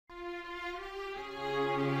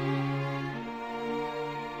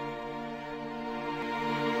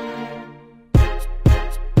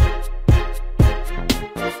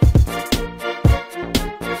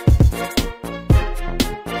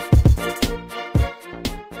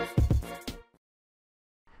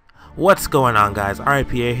What's going on, guys?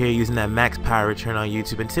 R.I.Pierre here, using that max power return on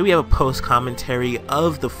YouTube, and today we have a post commentary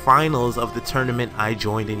of the finals of the tournament I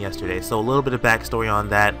joined in yesterday. So a little bit of backstory on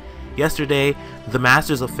that. Yesterday,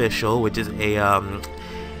 TheMastersOfficial, which is a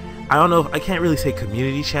I don't know, I can't really say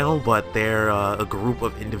community channel, but they're a group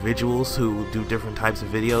of individuals who do different types of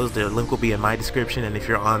videos. Their link will be in my description, and if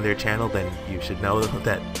you're on their channel, then you should know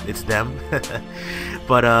that it's them.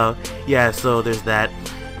 But yeah, so there's that,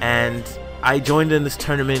 and I joined in this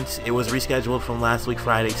tournament. It was rescheduled from last week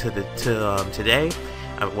Friday to today.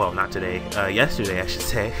 Well, not today, yesterday I should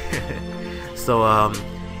say. So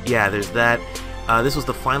yeah, there's that. This was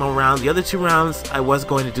the final round. The other two rounds I was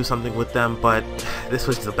going to do something with them, but this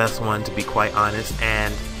was the best one, to be quite honest,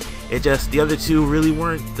 and it just, the other two really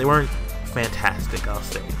weren't fantastic, I'll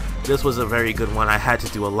say. This was a very good one. I had to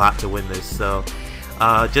do a lot to win this, so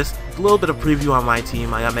just a little bit of preview on my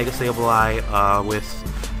team. I got Mega Sableye with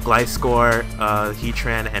Gliscor,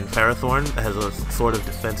 Heatran, and Ferrothorn. That has a sort of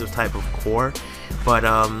defensive type of core, but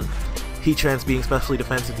Heatran's being specially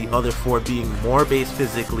defensive, the other four being more base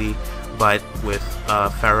physically, but with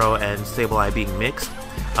Ferro and Sableye being mixed.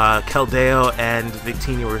 Keldeo and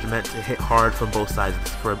Victini were meant to hit hard from both sides,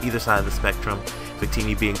 from either side of the spectrum.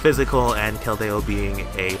 Victini being physical and Keldeo being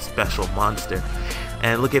a special monster.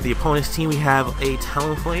 And look at the opponent's team. We have a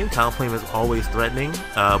Talonflame. Talonflame is always threatening,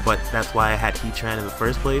 but that's why I had Heatran in the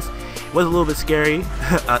first place. It was a little bit scary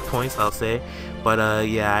at points, I'll say, but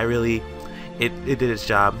yeah, I really, it did its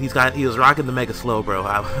job. He was rocking the Mega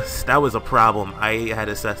Slowbro. That was a problem. I had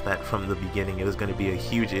assessed that from the beginning. It was going to be a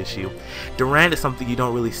huge issue. Durant is something you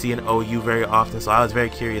don't really see in OU very often, so I was very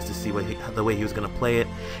curious to see the way he was going to play it.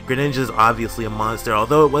 Greninja is obviously a monster,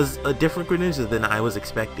 although it was a different Greninja than I was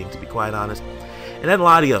expecting, to be quite honest. And then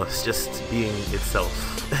Latios just being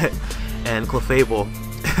itself. And Clefable.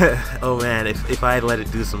 Oh man, if I had let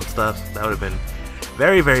it do some stuff, that would have been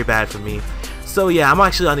very, very bad for me. So yeah, I'm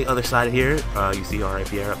actually on the other side here. You see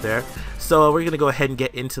R.I.Pierre up there. So we're going to go ahead and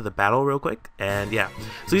get into the battle real quick. And yeah,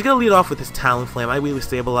 so he's going to lead off with his Talonflame. I wheelie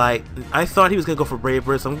Sableye. I thought he was going to go for Brave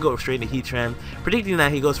Bird, so I'm going to go straight into Heatran, predicting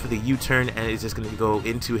that he goes for the U-turn and is just going to go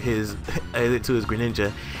into his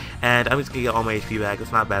Greninja. And I'm just going to get all my HP back.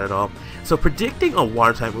 It's not bad at all. So predicting a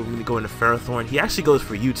water type, we're going to go into Ferrothorn. He actually goes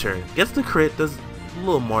for U-turn. Gets the crit, does a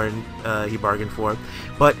little more than he bargained for,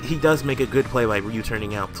 but he does make a good play by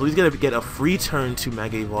U-turning out. So he's going to get a free turn to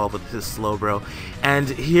Mega Evolve with his Slowbro. And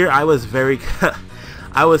here I was very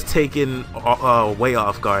I was taken way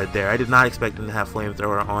off guard there. I did not expect him to have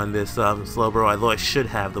Flamethrower on this Slowbro, although I should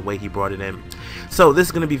have, the way he brought it in. So this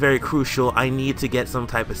is going to be very crucial. I need to get some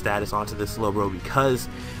type of status onto this Slowbro because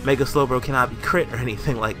Mega Slowbro cannot be crit or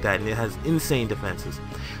anything like that, and it has insane defenses.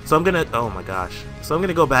 So I'm going to, oh my gosh. So I'm going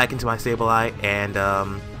to go back into my Sableye,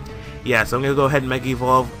 and yeah, so I'm going to go ahead and Mega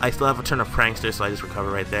Evolve. I still have a turn of Prankster, so I just recover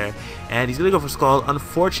right there. And he's going to go for Scald.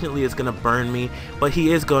 Unfortunately, it's going to burn me, but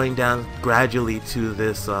he is going down gradually to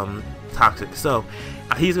this Toxic. So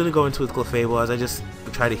he's going to go into his Clefable as I just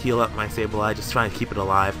try to heal up my Sableye, just trying to keep it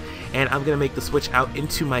alive. And I'm going to make the switch out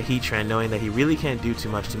into my Heatran, knowing that he really can't do too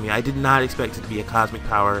much to me. I did not expect it to be a Cosmic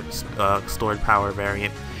Power, Stored Power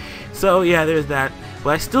variant. So yeah, there's that.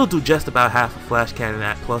 But I still do just about half a Flash Cannon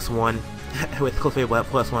at +1. With Clefable at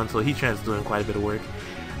 +1, so Heatran's doing quite a bit of work.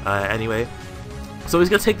 Anyway, so he's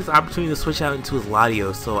gonna take this opportunity to switch out into his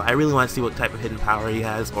Latios. So I really want to see what type of hidden power he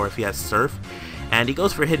has, or if he has Surf. And he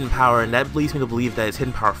goes for hidden power, and that leads me to believe that his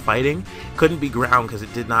hidden power fighting couldn't be ground because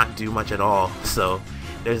it did not do much at all. So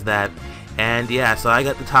there's that. And yeah, so I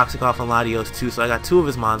got the Toxic off on Latios too, so I got two of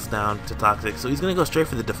his mons down to Toxic. So he's going to go straight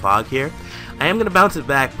for the Defog here. I am going to bounce it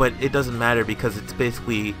back, but it doesn't matter because it's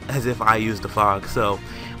basically as if I used Defog. So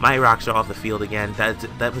my rocks are off the field again. That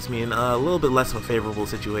puts me in a little bit less of a favorable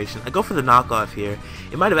situation. I go for the knockoff here.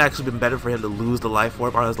 It might have actually been better for him to lose the Life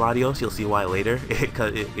Orb on his Latios. You'll see why later. It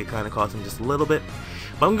kind of cost him just a little bit.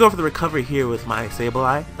 But I'm going to go for the recovery here with my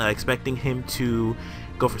Sableye, expecting him to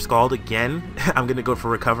go for Scald again. I'm going to go for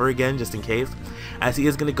Recover again, just in case, as he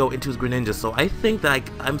is going to go into his Greninja. So I think that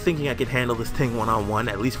I'm thinking I can handle this thing one-on-one,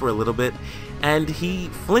 at least for a little bit. And he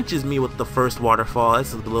flinches me with the first Waterfall. This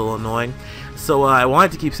is a little annoying. So I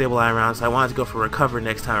wanted to keep Sableye around, so I wanted to go for Recover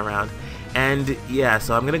next time around. And yeah,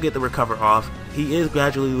 so I'm going to get the Recover off. He is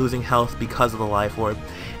gradually losing health because of the Life Orb.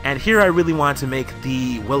 And here I really wanted to make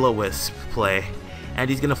the Will-O-Wisp play. And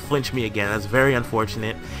he's going to flinch me again. That's very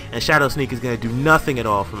unfortunate. And Shadow Sneak is going to do nothing at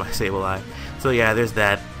all for my Sableye. So yeah, there's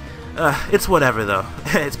that. It's whatever though.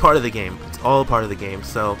 It's part of the game. It's all part of the game.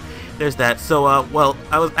 So there's that. So well,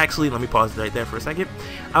 I was actually, let me pause right there for a second.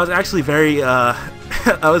 I was actually very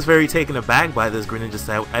I was very taken aback by this Greninja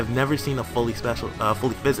set. I've never seen a fully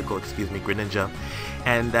physical, Greninja,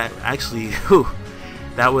 and that actually, whew,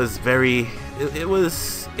 that was very, it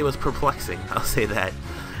was perplexing, I'll say that.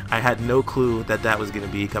 I had no clue that that was going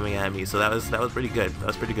to be coming at me, so that was pretty good. That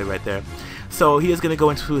was pretty good right there. So he is going to go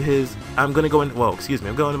into his, I'm going to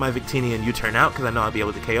my Victini and U-turn out because I know I'll be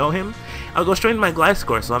able to KO him. I'll go straight into my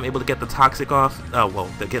Gliscor, so I'm able to get the Toxic off,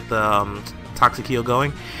 to get the Toxic heal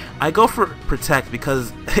going. I go for Protect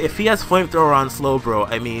because if he has Flamethrower on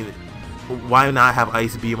Slowbro, I mean, why not have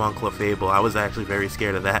Ice Beam on Clefable? I was actually very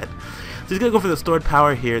scared of that. So he's going to go for the Stored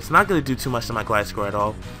Power here. It's not going to do too much to my Gliscor at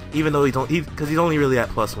all, even though because he's only really at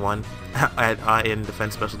 +1 in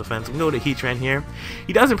defense, special defense. We go to Heatran here.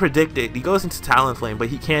 He doesn't predict it. He goes into Talonflame, but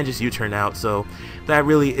he can just U-turn out. So that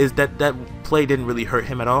really is that play didn't really hurt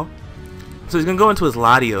him at all. So he's going to go into his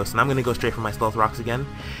Latios, and I'm going to go straight for my Stealth Rocks again.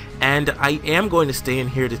 And I am going to stay in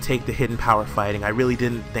here to take the Hidden Power Fighting. I really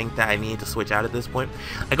didn't think that I needed to switch out at this point.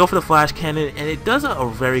 I go for the Flash Cannon, and it does a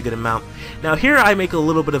very good amount. Now here I make a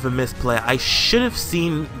little bit of a misplay. I should have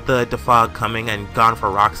seen the Defog coming and gone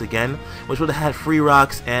for Rocks again, which would have had free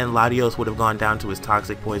Rocks, and Latios would have gone down to his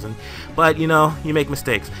Toxic Poison. But you know, you make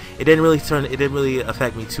mistakes. It didn't really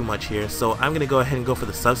affect me too much here. So I'm gonna go ahead and go for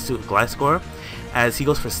the substitute Gliscor, as he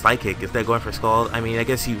goes for Psychic instead of going for Scald. I mean, I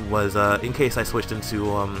guess he was, in case I switched into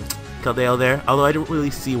Keldeo there, although I don't really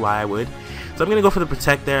see why I would. So I'm going to go for the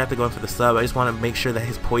Protect there after going for the sub. I just want to make sure that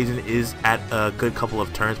his Poison is at a good couple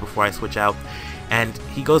of turns before I switch out. And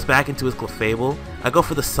he goes back into his Clefable. I go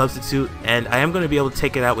for the Substitute, and I am going to be able to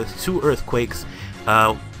take it out with 2 Earthquakes,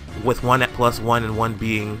 with one at +1 and one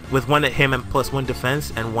being, with one at him at +1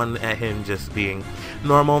 defense and one at him just being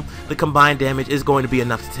normal. The combined damage is going to be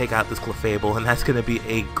enough to take out this Clefable, and that's going to be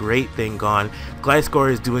a great thing gone.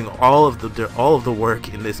 Gliscor is doing all of the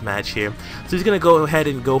work in this match here, so he's going to go ahead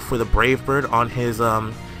and go for the Brave Bird on his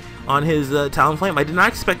Talonflame. I did not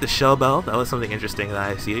expect the Shell Bell. That was something interesting that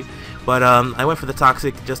I see. But I went for the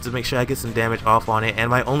Toxic just to make sure I get some damage off on it, and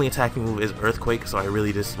my only attacking move is Earthquake, so I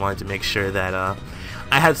really just wanted to make sure that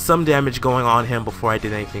I had some damage going on him before I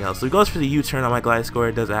did anything else. So he goes for the U-turn on my Gliscor.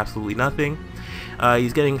 It does absolutely nothing. He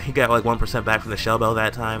got like 1% back from the Shell Bell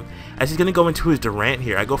that time. As he's gonna go into his Durant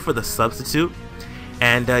here, I go for the Substitute,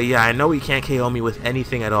 and yeah, I know he can't KO me with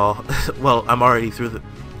anything at all. Well, I'm already through the,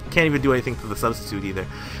 can't even do anything through the Substitute either.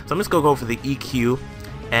 So I'm just gonna go for the EQ.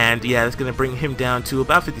 And yeah, that's going to bring him down to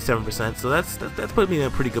about 57%, so that's put me in a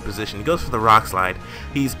pretty good position. He goes for the Rock Slide.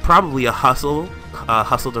 He's probably a Hustle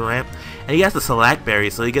Durant, and he has the Select Berry,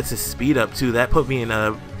 so he gets his speed up too. That put me in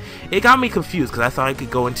a, it got me confused because I thought I could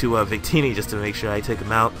go into a Victini just to make sure I took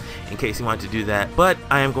him out in case he wanted to do that. But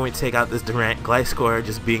I am going to take out this Durant. Gliscor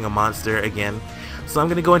just being a monster again. So I'm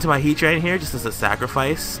going to go into my Heatran here just as a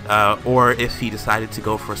sacrifice, or if he decided to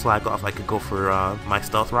go for Slack Off, I could go for my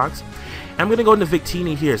Stealth Rocks. I'm going to go into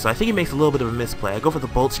Victini here, so I think he makes a little bit of a misplay. I go for the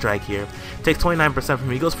Bolt Strike here. Takes 29% from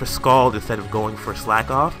me. He goes for Scald instead of going for Slack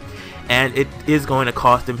Off. And it is going to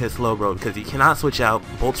cost him his Slowbro because he cannot switch out.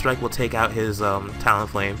 Bolt Strike will take out his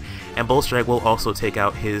Talonflame, and Bolt Strike will also take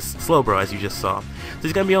out his Slowbro, as you just saw. So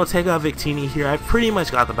he's going to be able to take out Victini here. I've pretty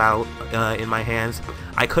much got the battle in my hands.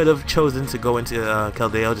 I could have chosen to go into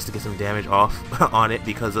Keldeo just to get some damage off on it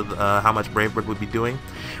because of how much Brave Bird would be doing.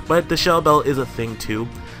 But the Shell Bell is a thing too.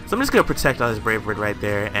 So I'm just going to Protect on his Brave Bird right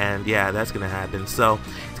there, and yeah, that's going to happen. So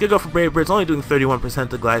he's going to go for Brave Bird. It's only doing 31%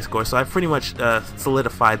 to Gliscor, so I've pretty much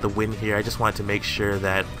solidified the win here. I just wanted to make sure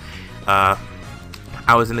that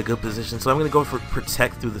I was in a good position. So I'm going to go for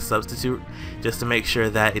Protect through the Substitute just to make sure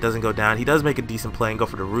that it doesn't go down. He does make a decent play and go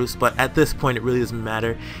for the Roost, but at this point it really doesn't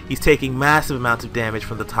matter. He's taking massive amounts of damage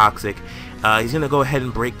from the Toxic. He's going to go ahead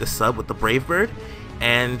and break the sub with the Brave Bird.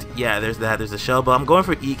 And yeah, there's that. There's a Shell Bell. I'm going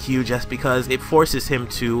for EQ just because it forces him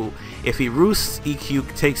to, if he roosts,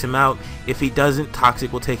 EQ takes him out. If he doesn't,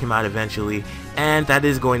 Toxic will take him out eventually. And that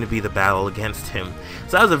is going to be the battle against him.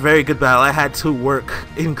 So that was a very good battle. I had to work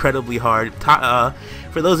incredibly hard.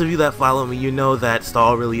 For those of you that follow me, you know that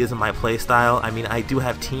stall really isn't my play style. I mean, I do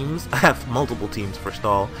have teams. I have multiple teams for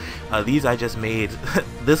stall. These I just made.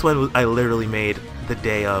 This one I literally made the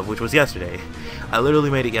day of, which was yesterday. I literally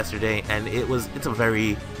made it yesterday, and it's a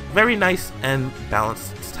very, very nice and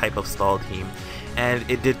balanced type of stall team, and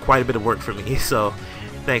it did quite a bit of work for me. So,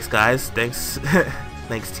 thanks guys, thanks,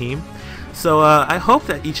 thanks team. So I hope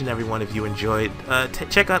that each and every one of you enjoyed.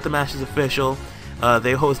 Check out TheMastersOfficial.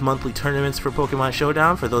 They host monthly tournaments for Pokemon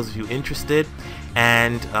Showdown for those of you interested.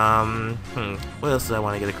 And what else did I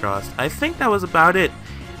want to get across? I think that was about it.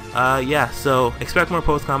 Yeah, so expect more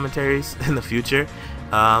post commentaries in the future.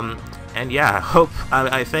 And yeah,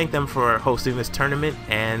 I thank them for hosting this tournament,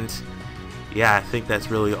 and yeah, I think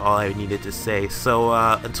that's really all I needed to say. So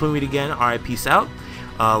until we meet again, alright, peace out.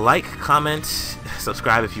 Like, comment,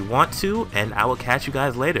 subscribe if you want to, and I will catch you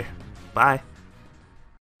guys later. Bye.